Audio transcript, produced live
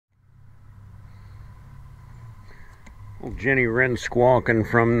Old Jenny Wren squawking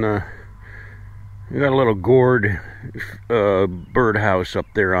from the... We got a little gourd birdhouse up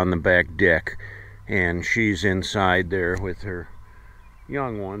there on the back deck, and she's inside there with her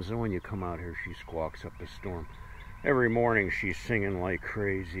young ones, and when you come out here she squawks up a storm. Every morning she's singing like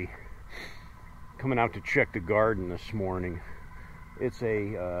crazy. Coming out to check the garden this morning. It's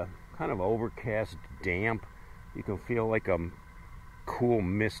a kind of overcast, damp. You can feel like a cool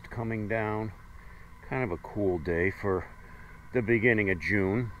mist coming down. Kind of a cool day for the beginning of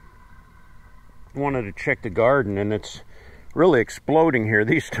June. Wanted to check the garden, and it's really exploding here.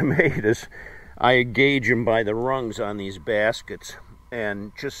 These tomatoes, I gauge them by the rungs on these baskets,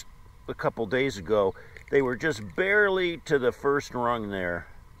 and just a couple days ago they were just barely to the first rung there,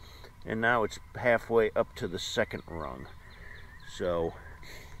 and now it's halfway up to the second rung. So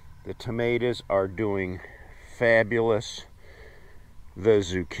the tomatoes are doing fabulous. The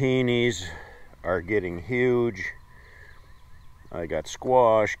zucchinis are getting huge. I got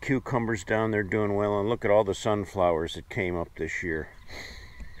squash, cucumbers down there doing well, and look at all the sunflowers that came up this year.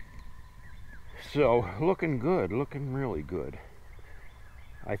 So looking good, looking really good.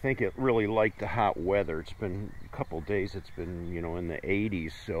 I think it really liked the hot weather. It's been a couple days, it's been, you know, in the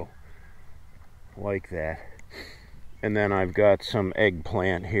 80s, so like that. And then I've got some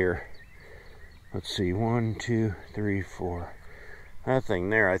eggplant here. Let's see, 1, 2, 3, 4. That thing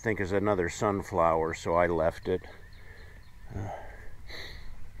there I think is another sunflower, so I left it.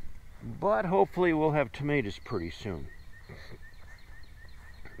 But hopefully we'll have tomatoes pretty soon.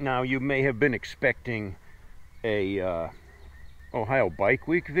 Now you may have been expecting a Ohio Bike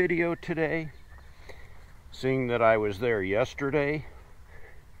Week video today, seeing that I was there yesterday,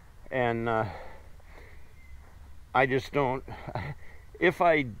 and I just don't. If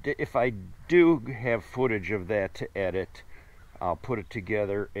I do have footage of that to edit, I'll put it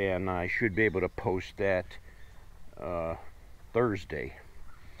together, and I should be able to post that Thursday.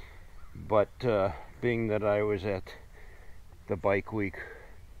 But being that I was at the Bike Week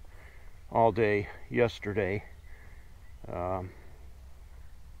all day yesterday, I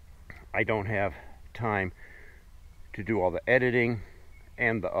don't have time to do all the editing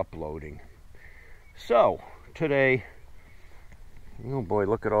and the uploading. So today, oh boy,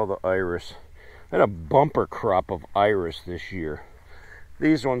 look at all the iris. I had a bumper crop of iris this year.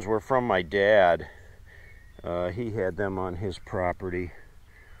 These ones were from my dad. He had them on his property.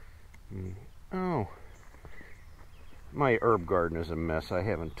 Oh, my herb garden is a mess. I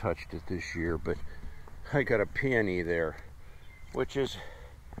haven't touched it this year, but I got a peony there, which is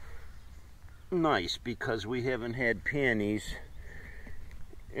nice because we haven't had peonies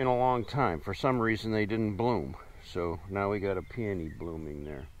in a long time. For some reason they didn't bloom, so now we got a peony blooming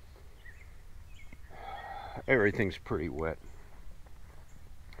there. Everything's pretty wet.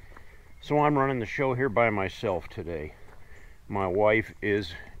 So I'm running the show here by myself today. My wife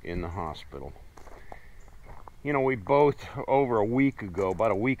is in the hospital. You know, we both, over a week ago,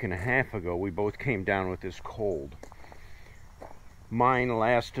 about a week and a half ago, we both came down with this cold. Mine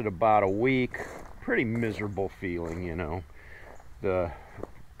lasted about a week. Pretty miserable feeling, you know. The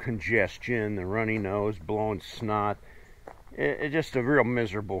congestion, the runny nose, blowing snot. It's just a real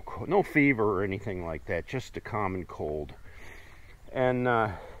miserable cold. No fever or anything like that, just a common cold. And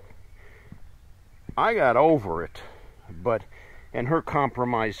I got over it, but in her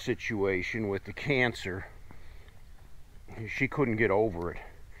compromised situation with the cancer, she couldn't get over it.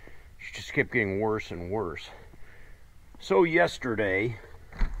 She just kept getting worse and worse. So yesterday,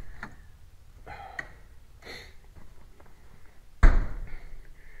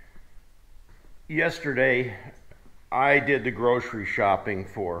 I did the grocery shopping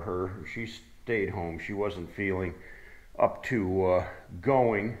for her. She stayed home. She wasn't feeling up to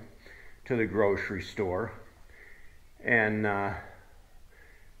going to the grocery store. And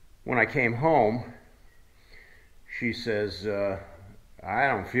when I came home, she says, I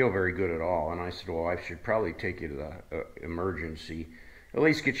don't feel very good at all. And I said, well, I should probably take you to the emergency, at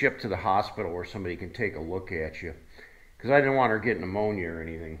least get you up to the hospital where somebody can take a look at you, because I didn't want her to get pneumonia or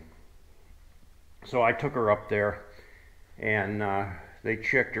anything. So I took her up there, and they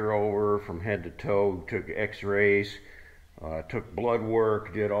checked her over from head to toe, took x-rays, took blood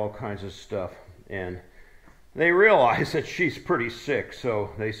work, did all kinds of stuff, and they realized that she's pretty sick. So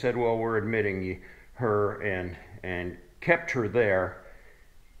they said, well, we're admitting her, and kept her there,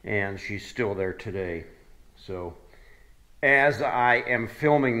 and she's still there today. So as I am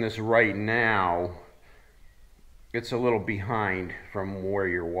filming this right now, it's a little behind from where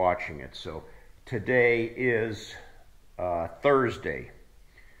you're watching it. So today is Thursday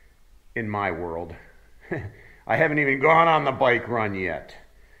in my world. I haven't even gone on the bike run yet.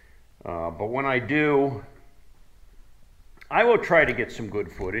 But when I do, I will try to get some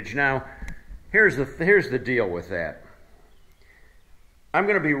good footage. Now, here's the deal with that. I'm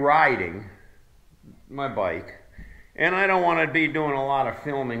going to be riding my bike, and I don't want to be doing a lot of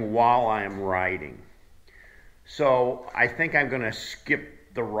filming while I am riding. So I think I'm going to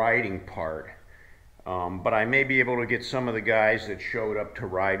skip the riding part. But I may be able to get some of the guys that showed up to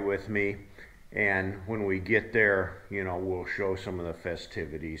ride with me, and when we get there, you know, we'll show some of the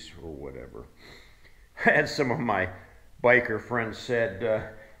festivities or whatever. As some of my biker friends said,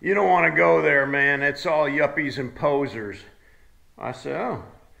 you don't want to go there, man. It's all yuppies and posers. I said, oh,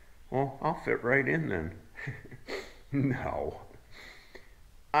 well, I'll fit right in then. No.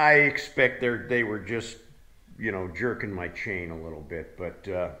 I expect they were just, you know, jerking my chain a little bit, but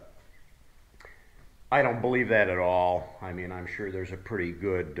I don't believe that at all. I mean, I'm sure there's a pretty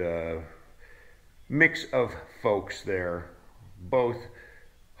good mix of folks there, both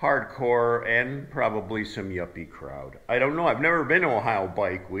hardcore and probably some yuppie crowd. I don't know. I've never been to Ohio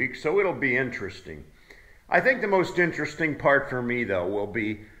Bike Week, so it'll be interesting. I think the most interesting part for me, though, will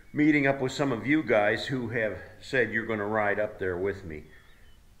be meeting up with some of you guys who have said you're going to ride up there with me.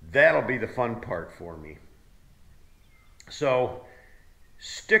 That'll be the fun part for me. So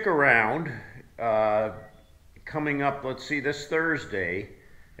stick around. Coming up, let's see, this Thursday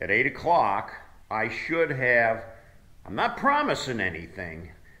at 8 o'clock, I should have, I'm not promising anything,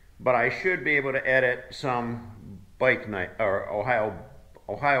 but I should be able to edit some bike night or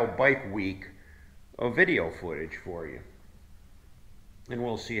Ohio Bike Week of video footage for you. And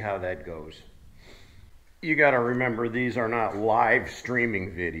we'll see how that goes. You got to remember, these are not live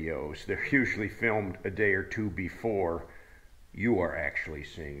streaming videos. They're usually filmed a day or two before you are actually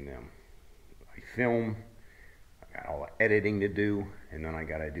seeing them. I film, I got all the editing to do, and then I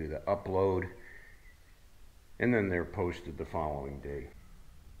got to do the upload, and then they're posted the following day.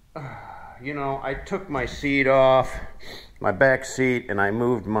 You know, I took my seat off, my back seat, and I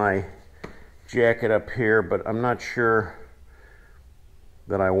moved my jacket up here, but I'm not sure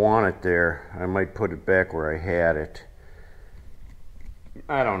that I want it there. I might put it back where I had it.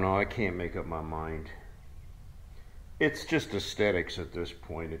 I don't know. I can't make up my mind. It's just aesthetics at this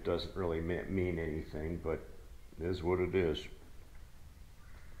point. It doesn't really mean anything, but it is what it is.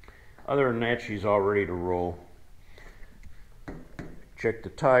 Other than that, she's all ready to roll. Check the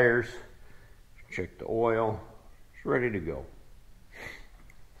tires, check the oil. She's ready to go.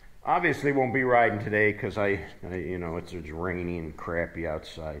 Obviously won't be riding today because you know, it's rainy and crappy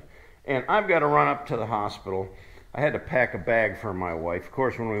outside. And I've got to run up to the hospital. I had to pack a bag for my wife. Of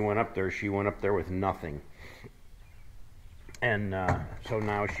course, when we went up there, she went up there with nothing. And so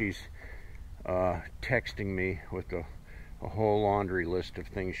now she's texting me with a whole laundry list of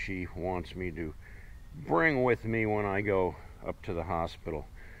things she wants me to bring with me when I go up to the hospital.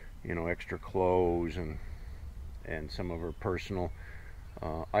 You know, extra clothes and some of her personal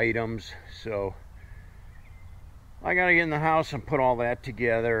items. So I gotta get in the house and put all that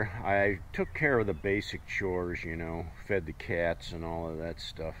together. I took care of the basic chores, you know, fed the cats and all of that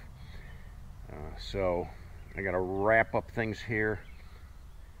stuff. So I gotta wrap up things here,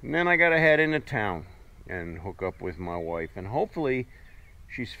 and then I gotta head into town and hook up with my wife, and hopefully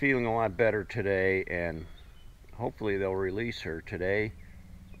she's feeling a lot better today, and hopefully they'll release her today,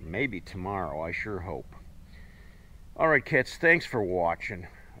 maybe tomorrow. I sure hope. Alright, cats, thanks for watching.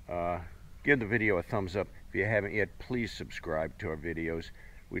 Give the video a thumbs up. If you haven't yet, please subscribe to our videos.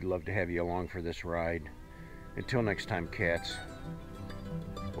 We'd love to have you along for this ride. Until next time, cats,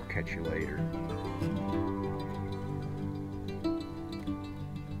 we'll catch you later.